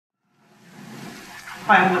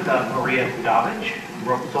Hi, I'm with Maria Goodavage, who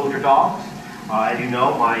wrote Soldier Dogs. As you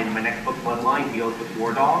know, my next book, Bloodline, deals with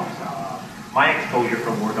war dogs. My exposure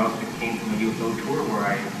for war dogs came from a USO tour where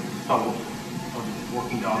I saw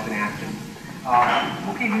working dogs in action.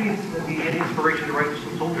 What gave you the inspiration to write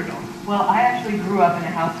Soldier Dogs? Well, I actually grew up in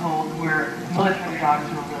a household where military dogs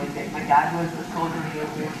were really big. My dad was a soldier in the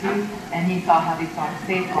World War II, and he saw how these dogs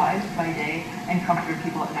saved lives by day and comforted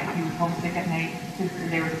people at night. He was homesick at night,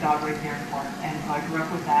 there was a dog right there for him. And so I grew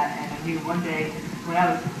up with that, and I knew one day, when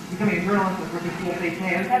I was becoming a journalist, I was working for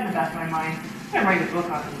USA, I was had in the back of my mind, I'm going to write a book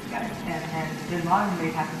on these guys. And then modern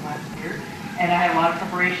day happened last year, and I had a lot of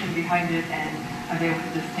preparation behind it, and I was able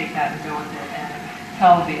to just take that and go with it and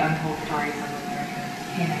tell the untold stories of American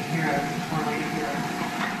teenage heroes or lady heroes.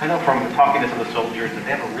 I know from talking to some of the soldiers that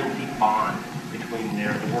they have a real deep bond between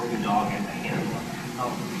the working dog and the handler.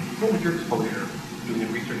 What was your exposure doing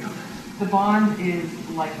the research on this? The bond is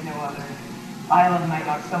like no other. I love my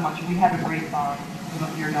dog so much. We have a great bond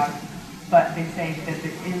with your dog, but they say that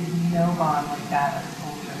there is no bond like that of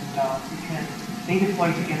soldier and dog because they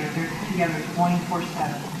deploy together. They're together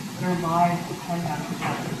 24/7. Their lives depend on each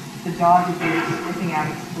other. The dog is there sniffing out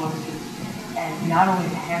explosives, and not only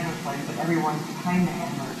the handler's life, but everyone behind the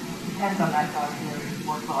handler depends on that dog's ability to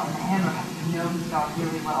work well, and the handler has to know his dog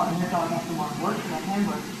really well, and the dog has to want to work for that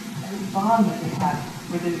handler. And the bond that they have,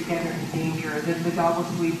 where they're together in danger, the dog will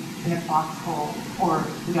sleep in a foxhole, or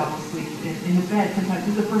the dog will sleep in the bed. Sometimes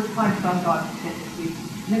it's the first time some dogs get to sleep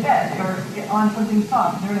in a bed, or on something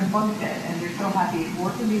soft. They're in a bunk bed, and they're so happy.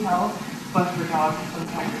 War can be hell, but for dogs,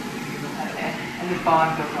 sometimes and this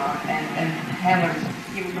bond goes on, and handlers,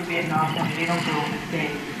 even from Vietnam, they don't go a day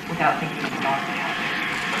without thinking of the dog.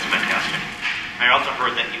 That's fantastic. I also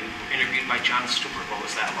heard that you were interviewed by John Stewart. What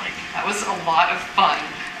was that like? That was a lot of fun.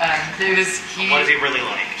 What is he really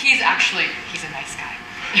like? He's a nice guy.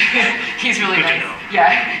 He's really Good nice. to know.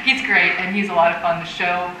 Yeah, he's great, and he's a lot of fun. The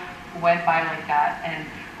show went by like that, and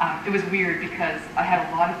it was weird because I had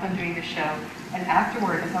a lot of fun doing the show, and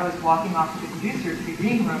afterward, as I was walking off to the producer to the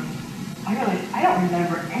green room, I realized I don't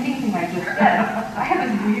remember anything I just said. I have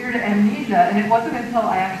this weird amnesia, and it wasn't until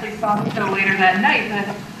I actually saw the show later that night that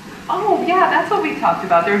I thought, oh yeah, that's what we talked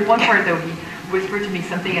about. There was one part though, he whispered to me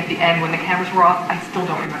something at the end when the cameras were off. I still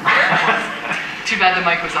don't remember what that was. Too bad the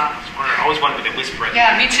mic was off. I always wanted to whisper it.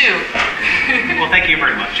 Yeah, me too. Well, thank you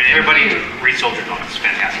very much. And everybody read Soldier Dogs. It's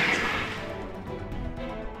fantastic.